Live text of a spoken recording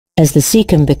As the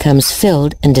cecum becomes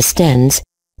filled and distends,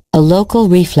 a local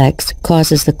reflex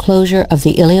causes the closure of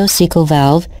the ileocecal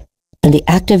valve and the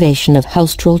activation of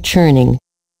haustral churning.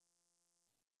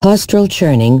 Haustral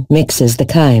churning mixes the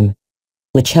chyme,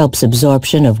 which helps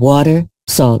absorption of water,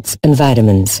 salts, and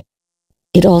vitamins.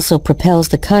 It also propels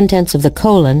the contents of the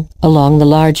colon along the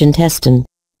large intestine.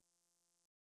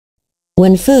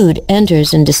 When food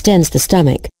enters and distends the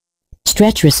stomach,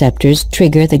 stretch receptors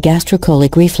trigger the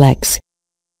gastrocolic reflex.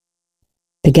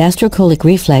 The gastrocolic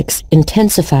reflex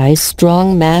intensifies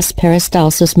strong mass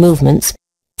peristalsis movements,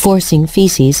 forcing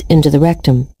feces into the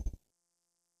rectum.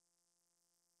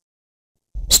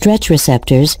 Stretch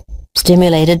receptors,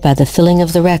 stimulated by the filling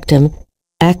of the rectum,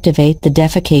 activate the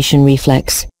defecation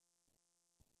reflex.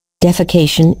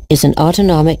 Defecation is an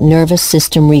autonomic nervous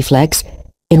system reflex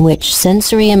in which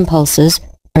sensory impulses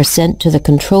are sent to the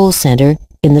control center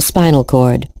in the spinal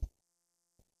cord.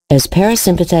 As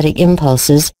parasympathetic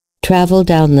impulses travel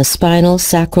down the spinal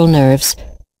sacral nerves,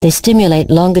 they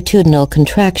stimulate longitudinal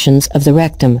contractions of the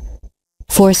rectum,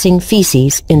 forcing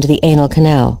feces into the anal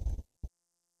canal.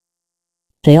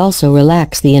 They also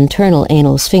relax the internal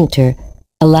anal sphincter,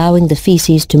 allowing the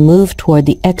feces to move toward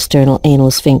the external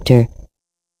anal sphincter.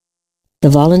 The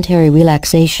voluntary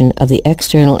relaxation of the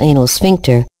external anal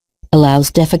sphincter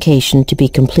allows defecation to be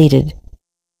completed.